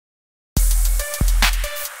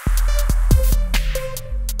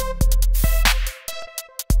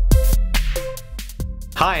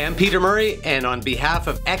Hi, I'm Peter Murray, and on behalf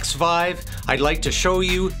of Xvive, I'd like to show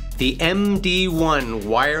you the MD1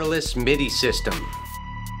 wireless MIDI system.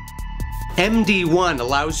 MD1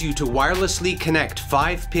 allows you to wirelessly connect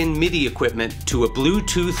 5-pin MIDI equipment to a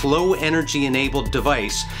Bluetooth low-energy enabled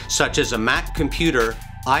device such as a Mac computer,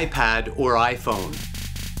 iPad, or iPhone.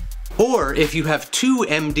 Or if you have two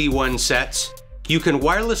MD1 sets, you can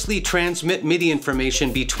wirelessly transmit MIDI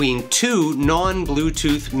information between two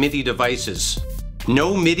non-Bluetooth MIDI devices.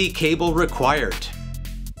 No MIDI cable required.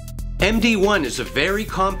 MD1 is a very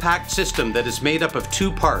compact system that is made up of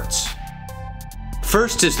two parts.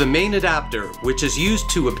 First is the main adapter, which is used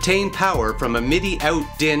to obtain power from a MIDI out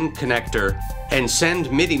DIN connector and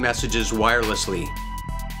send MIDI messages wirelessly.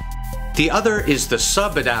 The other is the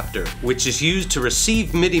sub adapter, which is used to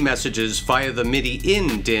receive MIDI messages via the MIDI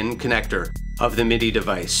in DIN connector of the MIDI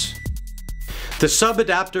device. The sub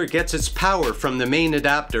adapter gets its power from the main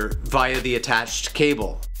adapter via the attached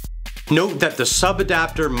cable. Note that the sub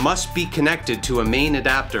adapter must be connected to a main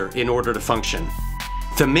adapter in order to function.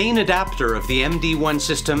 The main adapter of the MD1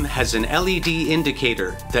 system has an LED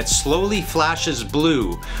indicator that slowly flashes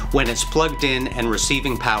blue when it's plugged in and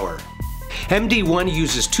receiving power. MD1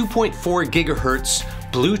 uses 2.4 GHz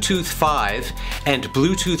Bluetooth 5 and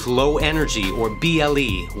Bluetooth Low Energy or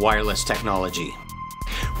BLE wireless technology.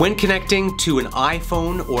 When connecting to an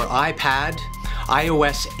iPhone or iPad,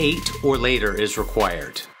 iOS 8 or later is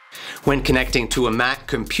required. When connecting to a Mac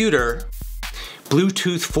computer,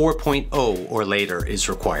 Bluetooth 4.0 or later is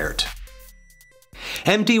required.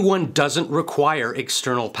 MD1 doesn't require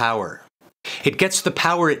external power. It gets the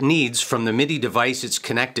power it needs from the MIDI device it's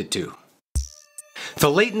connected to. The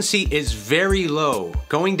latency is very low,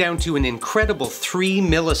 going down to an incredible 3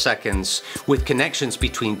 milliseconds with connections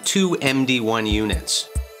between two MD1 units.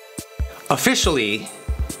 Officially,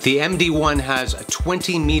 the MD1 has a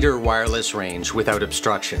 20-meter wireless range without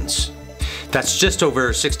obstructions. That's just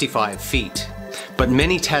over 65 feet, but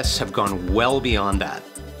many tests have gone well beyond that.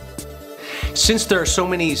 Since there are so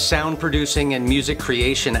many sound producing and music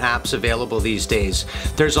creation apps available these days,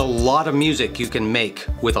 there's a lot of music you can make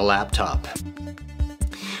with a laptop.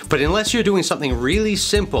 But unless you're doing something really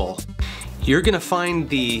simple, you're going to find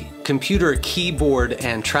the computer keyboard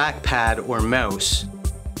and trackpad or mouse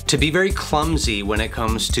to be very clumsy when it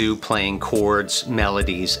comes to playing chords,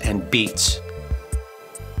 melodies, and beats.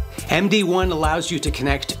 MD1 allows you to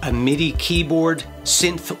connect a MIDI keyboard,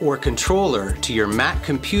 synth, or controller to your Mac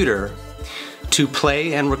computer to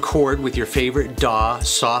play and record with your favorite DAW,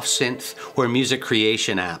 soft synth, or music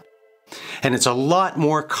creation app. And it's a lot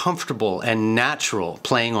more comfortable and natural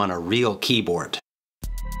playing on a real keyboard.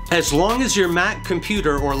 As long as your Mac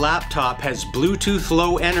computer or laptop has Bluetooth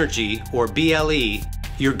Low Energy or BLE,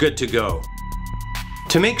 you're good to go.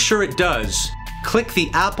 To make sure it does, click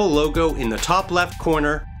the Apple logo in the top left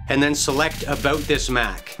corner and then select About This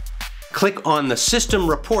Mac. Click on the System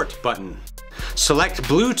Report button. Select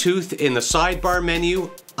Bluetooth in the sidebar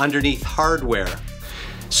menu underneath Hardware.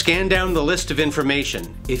 Scan down the list of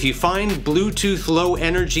information. If you find Bluetooth Low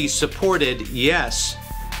Energy supported, yes,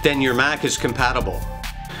 then your Mac is compatible.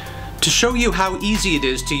 To show you how easy it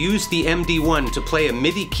is to use the MD1 to play a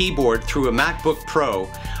MIDI keyboard through a MacBook Pro,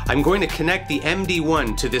 I'm going to connect the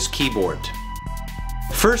MD1 to this keyboard.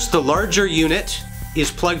 First, the larger unit is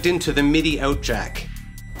plugged into the MIDI out jack.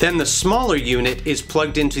 Then the smaller unit is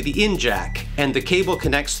plugged into the in jack, and the cable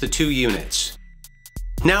connects the two units.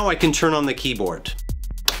 Now I can turn on the keyboard.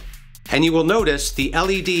 And you will notice the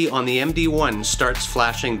LED on the MD1 starts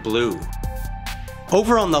flashing blue.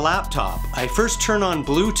 Over on the laptop, I first turn on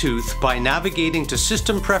Bluetooth by navigating to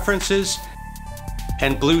System Preferences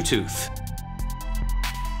and Bluetooth.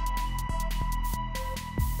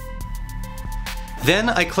 Then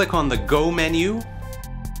I click on the Go menu,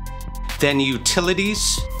 then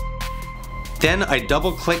Utilities, then I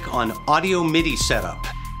double-click on Audio MIDI Setup.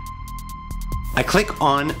 I click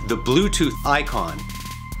on the Bluetooth icon.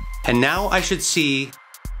 And now I should see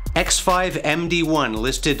Xvive MD1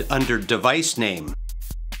 listed under device name.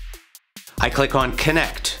 I click on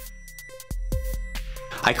Connect.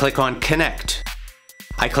 I click on Connect.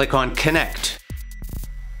 I click on Connect.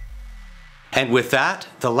 And with that,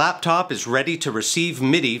 the laptop is ready to receive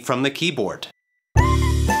MIDI from the keyboard.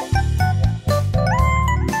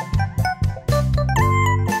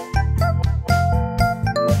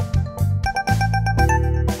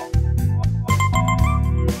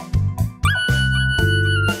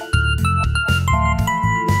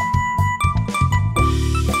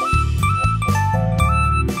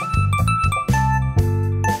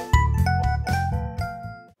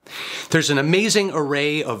 There's an amazing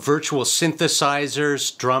array of virtual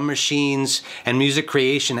synthesizers, drum machines, and music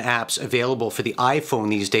creation apps available for the iPhone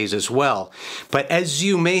these days as well. But as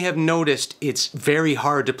you may have noticed, it's very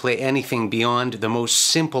hard to play anything beyond the most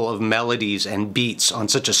simple of melodies and beats on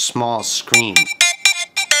such a small screen.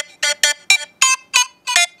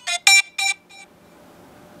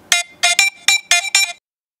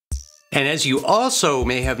 And as you also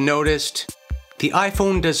may have noticed, the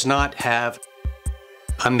iPhone does not have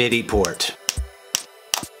a MIDI port.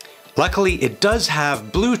 Luckily, it does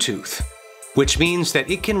have Bluetooth, which means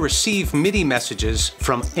that it can receive MIDI messages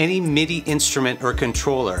from any MIDI instrument or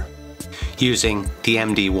controller using the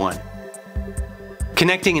MD1.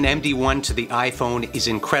 Connecting an MD1 to the iPhone is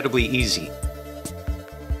incredibly easy.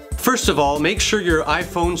 First of all, make sure your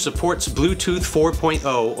iPhone supports Bluetooth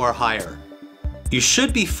 4.0 or higher. You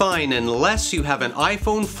should be fine unless you have an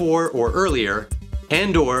iPhone 4 or earlier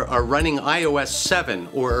and/or are running iOS 7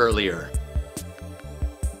 or earlier.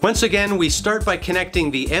 Once again, we start by connecting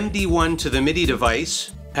the MD1 to the MIDI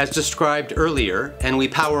device, as described earlier, and we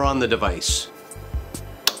power on the device.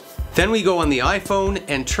 Then we go on the iPhone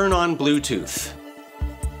and turn on Bluetooth.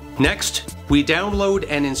 Next, we download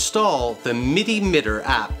and install the MIDI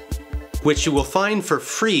app, which you will find for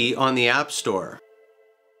free on the App Store.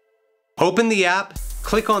 Open the app,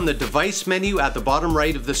 click on the device menu at the bottom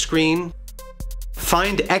right of the screen,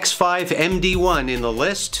 find Xvive MD1 in the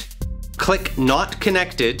list, click Not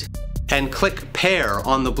Connected, and click Pair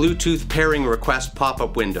on the Bluetooth pairing request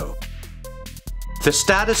pop-up window. The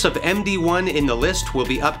status of MD1 in the list will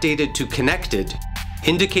be updated to Connected,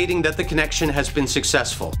 indicating that the connection has been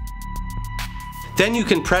successful. Then you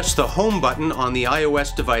can press the Home button on the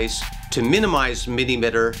iOS device to minimize MIDI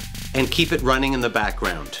emitter and keep it running in the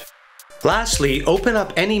background. Lastly, open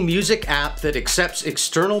up any music app that accepts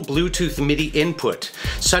external Bluetooth MIDI input,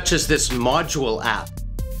 such as this Module app.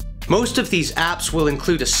 Most of these apps will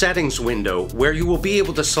include a settings window where you will be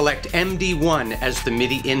able to select MD1 as the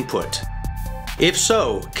MIDI input. If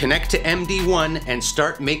so, connect to MD1 and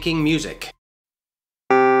start making music.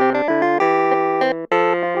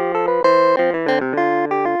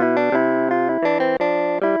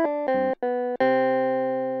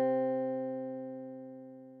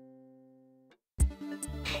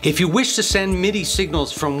 If you wish to send MIDI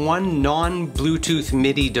signals from one non-Bluetooth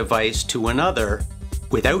MIDI device to another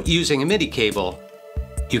without using a MIDI cable,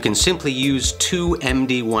 you can simply use two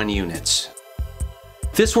MD1 units.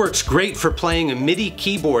 This works great for playing a MIDI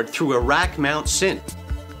keyboard through a rack mount synth.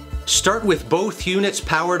 Start with both units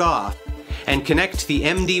powered off and connect the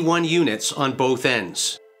MD1 units on both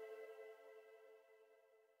ends.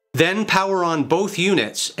 Then power on both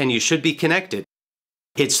units and you should be connected.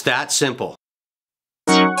 It's that simple.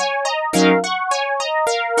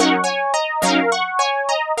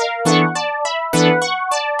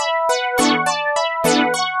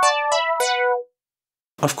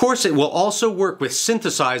 Of course, it will also work with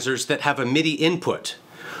synthesizers that have a MIDI input.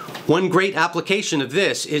 One great application of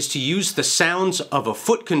this is to use the sounds of a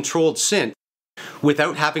foot-controlled synth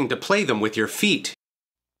without having to play them with your feet.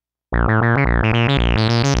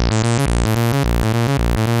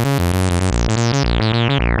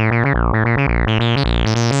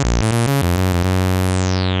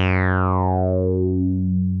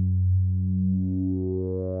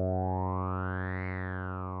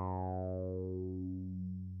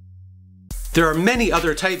 There are many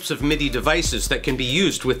other types of MIDI devices that can be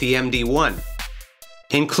used with the MD1,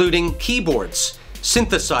 including keyboards,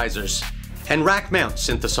 synthesizers, and rack mount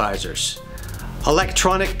synthesizers,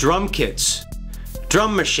 electronic drum kits,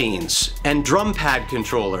 drum machines, and drum pad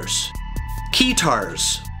controllers,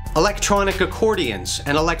 keytars, electronic accordions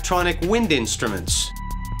and electronic wind instruments,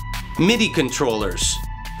 MIDI controllers,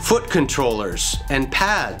 foot controllers and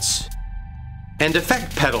pads, and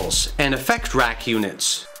effect pedals and effect rack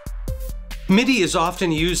units. MIDI is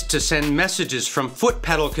often used to send messages from foot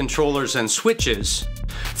pedal controllers and switches,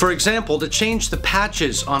 for example, to change the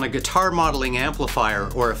patches on a guitar modeling amplifier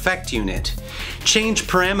or effect unit, change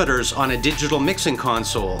parameters on a digital mixing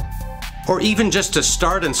console, or even just to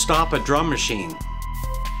start and stop a drum machine.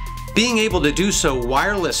 Being able to do so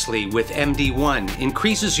wirelessly with MD1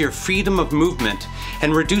 increases your freedom of movement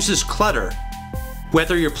and reduces clutter,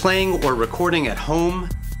 whether you're playing or recording at home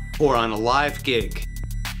or on a live gig.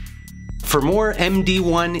 For more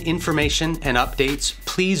MD1 information and updates,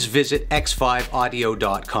 please visit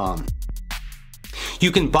xviveaudio.com.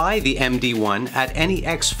 You can buy the MD1 at any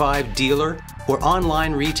Xvive dealer or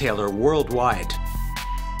online retailer worldwide.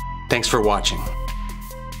 Thanks for watching.